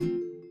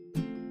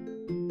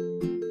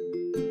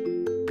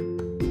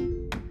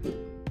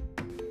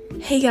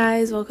Hey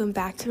guys, welcome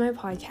back to my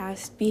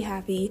podcast, Be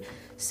Happy.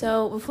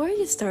 So before I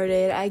get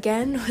started, I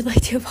again would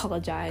like to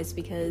apologize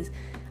because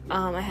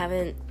I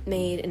haven't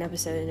made an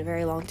episode in a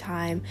very long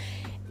time.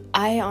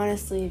 I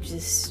honestly have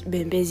just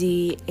been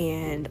busy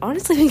and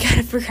honestly been kind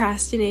of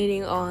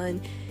procrastinating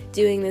on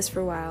doing this for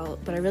a while,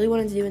 but I really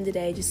wanted to do it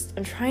today.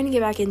 I'm trying to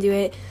get back into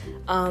it.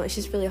 It's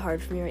just really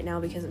hard for me right now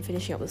because I'm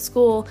finishing up with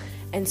school,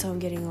 and so I'm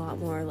getting a lot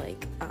more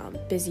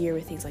busier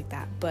with things like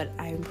that. But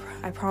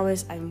I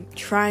promise I'm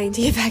trying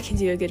to get back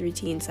into a good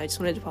routine, so I just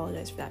wanted to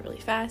apologize for that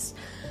really fast.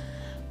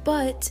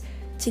 But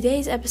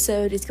today's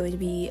episode is going to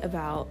be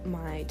about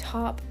my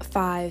top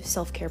 5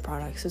 self-care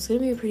products. So it's going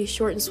to be a pretty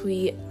short and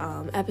sweet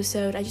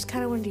episode. I just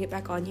kind of wanted to get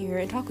back on here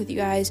and talk with you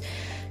guys.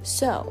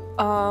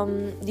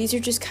 So these are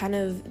just kind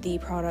of the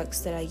products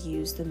that I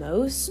use the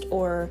most,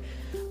 or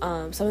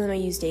some of them I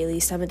use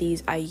daily. Some of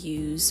these I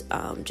use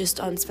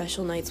just on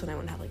special nights when I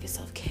want to have like a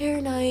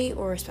self-care night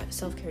or a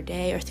self-care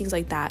day or things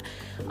like that.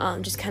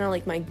 Just kind of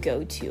like my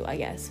go-to, I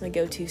guess, my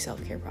go-to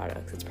self-care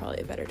products. It's probably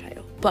a better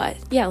title. But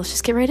yeah, let's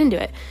just get right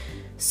into it.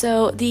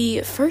 So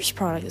the first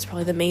product is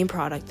probably the main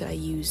product that I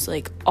use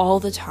like all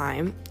the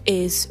time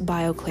is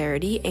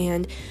BioClarity,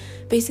 and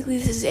basically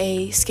this is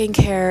a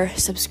skincare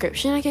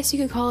subscription, I guess you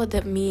could call it,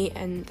 that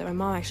my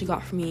mom actually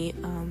got for me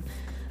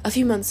a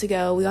few months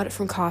ago. We got it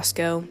from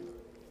Costco.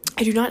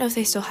 I do not know if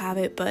they still have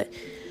it, but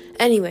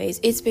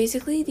anyways, it's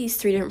basically these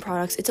 3 different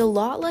products. It's a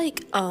lot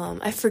like,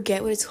 I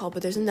forget what it's called,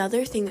 but there's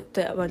another thing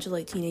that a bunch of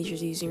like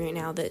teenagers are using right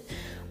now that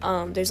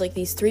there's like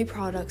these 3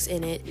 products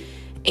in it.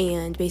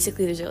 And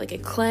basically there's like a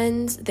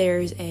cleanse,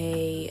 there's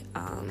a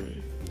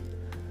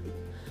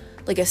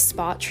like a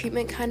spot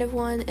treatment kind of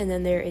one, and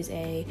then there is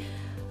a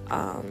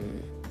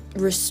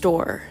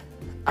restore,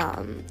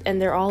 and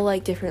they're all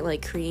like different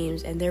like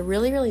creams, and they're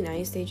really, really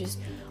nice. They just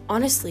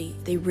honestly,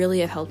 they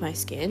really have helped my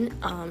skin,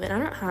 and I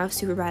don't have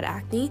super bad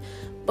acne,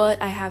 but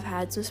I have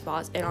had some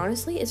spots, and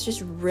honestly it's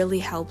just really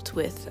helped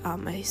with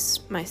my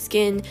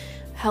skin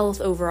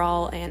health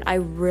overall, and I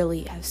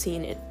really have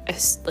seen it,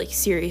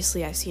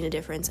 seriously I've seen a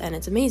difference, and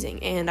it's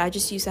amazing, and I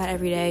just use that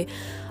every day.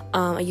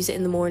 I use it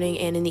in the morning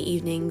and in the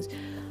evenings.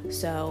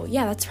 So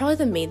yeah, that's probably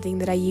the main thing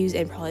that I use,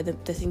 and probably the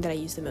thing that I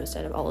use the most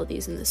out of all of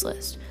these in this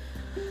list.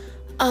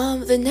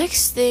 The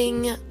next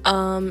thing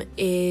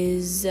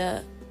is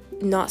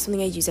not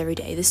something I use every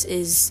day. This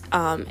is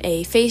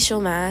a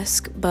facial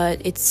mask,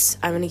 but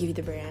I'm gonna give you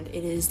the brand.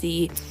 It is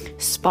the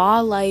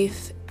Spa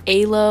Life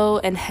Aloe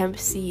and Hemp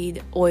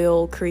Seed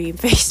Oil Cream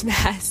Face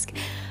Mask.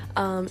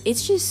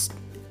 It's just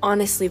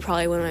honestly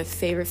probably one of my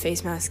favorite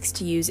face masks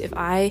to use if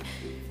I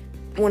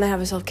want to have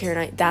a self-care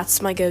night.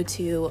 That's my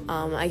go-to.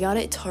 I got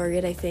it at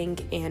Target, I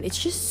think, and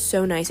it's just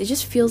so nice. It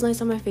just feels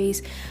nice on my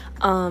face.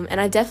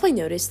 And I definitely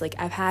noticed, like,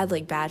 I've had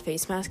like bad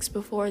face masks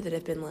before that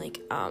have been like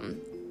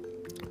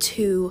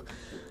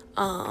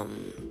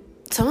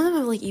some of them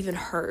have like even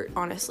hurt,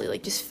 honestly,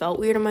 like just felt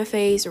weird on my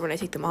face, or when I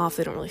take them off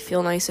they don't really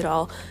feel nice at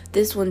all.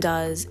 This one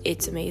does.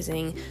 It's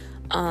amazing.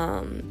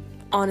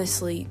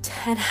 Honestly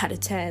 10 out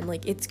of 10.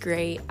 Like, it's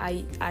great.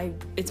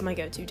 It's my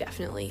go-to,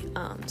 definitely.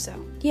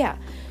 So yeah,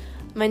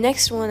 my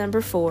next one,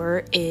 number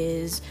 4,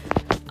 is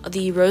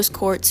the Rose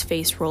Quartz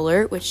face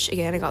roller, which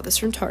again I got this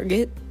from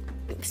Target.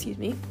 Excuse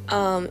me.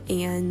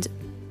 And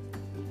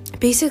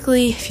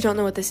basically, if you don't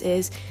know what this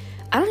is,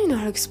 I don't even know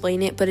how to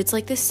explain it, but it's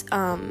like this,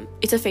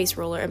 it's a face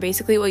roller, and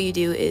basically what you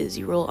do is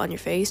you roll it on your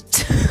face.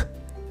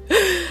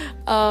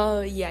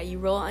 You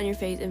roll it on your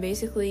face, and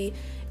basically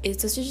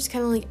it's supposed to just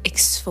kind of like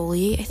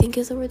exfoliate, I think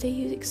is the word they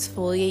use,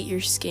 exfoliate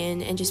your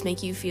skin, and just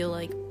make you feel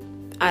like,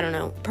 I don't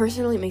know,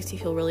 personally it makes me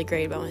feel really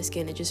great about my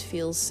skin. It just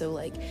feels so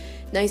like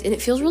nice, and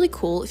it feels really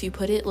cool if you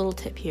put it, little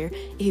tip here,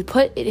 if you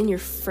put it in your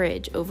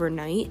fridge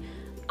overnight,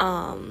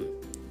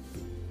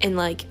 and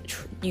like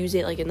use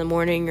it like in the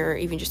morning, or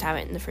even just have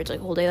it in the fridge like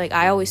whole day. Like,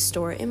 I always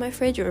store it in my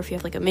fridge, or if you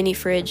have like a mini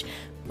fridge,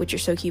 which are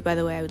so cute, by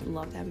the way, I would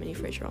love to have a mini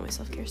fridge for all my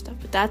self-care stuff,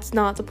 but that's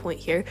not the point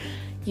here.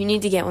 You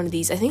need to get one of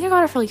these. I think I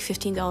got it for like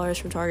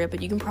 $15 from Target,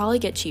 but you can probably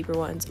get cheaper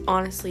ones.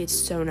 Honestly, it's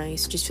so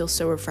nice. It just feels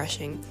so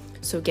refreshing.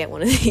 So get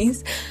one of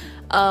these.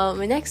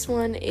 My next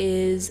one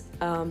is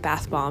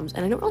bath bombs,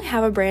 and I don't really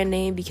have a brand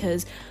name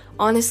because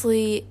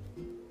honestly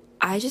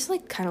I just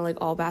like kind of like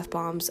all bath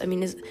bombs. I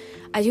mean,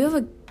 I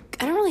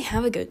don't really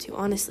have a go-to,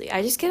 honestly.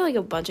 I just get like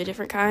a bunch of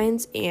different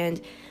kinds, and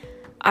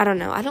I don't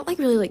know. I don't like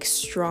really like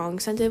strong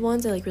scented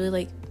ones. I like really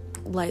like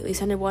lightly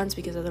scented ones,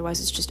 because otherwise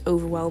it's just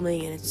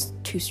overwhelming and it's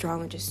too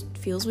strong. It just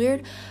feels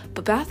weird.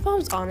 But bath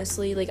bombs,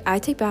 honestly, like, I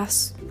take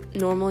baths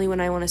normally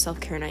when I want a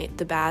self-care night.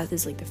 The bath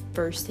is like the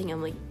first thing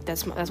I'm like,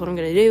 that's what I'm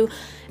gonna do.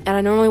 And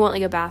I normally want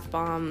like a bath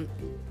bomb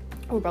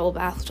or bubble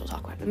bath, which I'll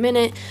talk about in a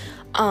minute,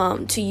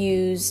 to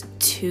use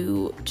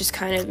to just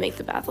kind of make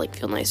the bath like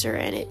feel nicer,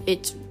 and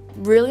it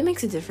really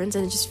makes a difference,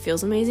 and it just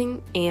feels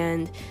amazing,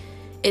 and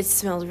it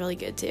smells really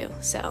good too.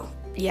 So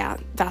yeah,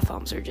 bath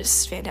bombs are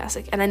just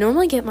fantastic, and I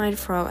normally get mine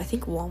from, I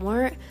think,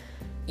 Walmart.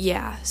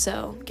 Yeah,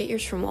 so get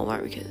yours from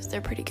Walmart because they're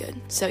pretty good.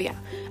 So yeah,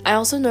 I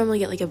also normally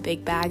get like a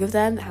big bag of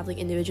them that have like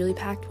individually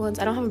packed ones.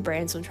 I don't have a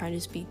brand, so I'm trying to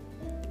just be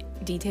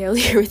detailed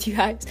here with you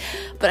guys,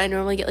 but I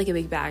normally get like a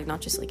big bag,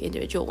 not just like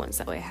individual ones.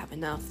 That way I have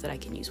enough that I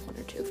can use one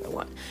or two if I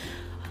want.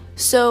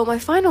 So my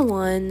final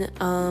one,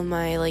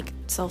 my like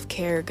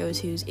self-care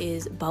go-tos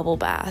is bubble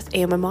bath.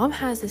 And my mom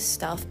has this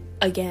stuff.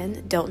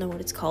 Again, don't know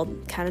what it's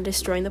called. Kind of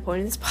destroying the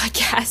point of this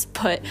podcast,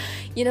 but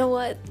you know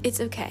what? It's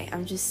okay.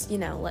 I'm just,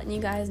 letting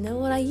you guys know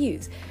what I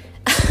use.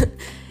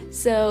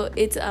 So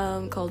it's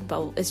called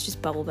bubble. It's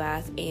just bubble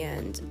bath,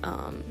 and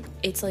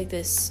it's like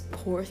this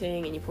pour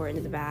thing, and you pour it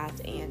into the bath,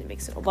 and it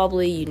makes it all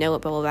bubbly. You know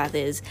what bubble bath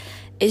is.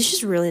 It's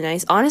just really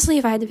nice. Honestly,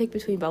 if I had to pick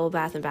between bubble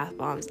bath and bath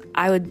bombs,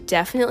 I would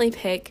definitely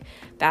pick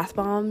bath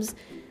bombs.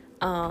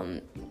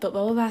 But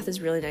bubble bath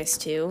is really nice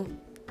too.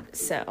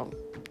 So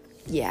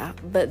yeah,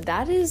 but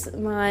that is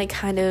my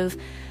kind of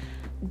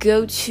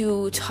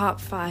go-to top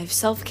 5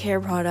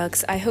 self-care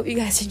products. I hope you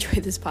guys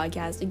enjoyed this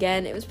podcast.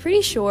 Again, it was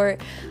pretty short.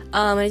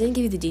 I didn't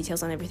give you the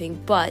details on everything,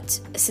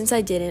 but since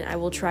I didn't, I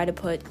will try to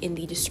put in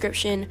the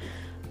description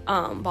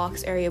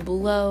box area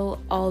below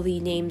all the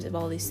names of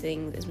all these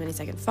things, as many as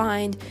I can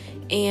find.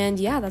 And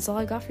yeah, that's all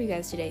I got for you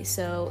guys today.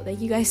 So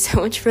thank you guys so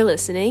much for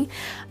listening,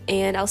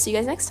 and I'll see you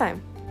guys next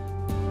time.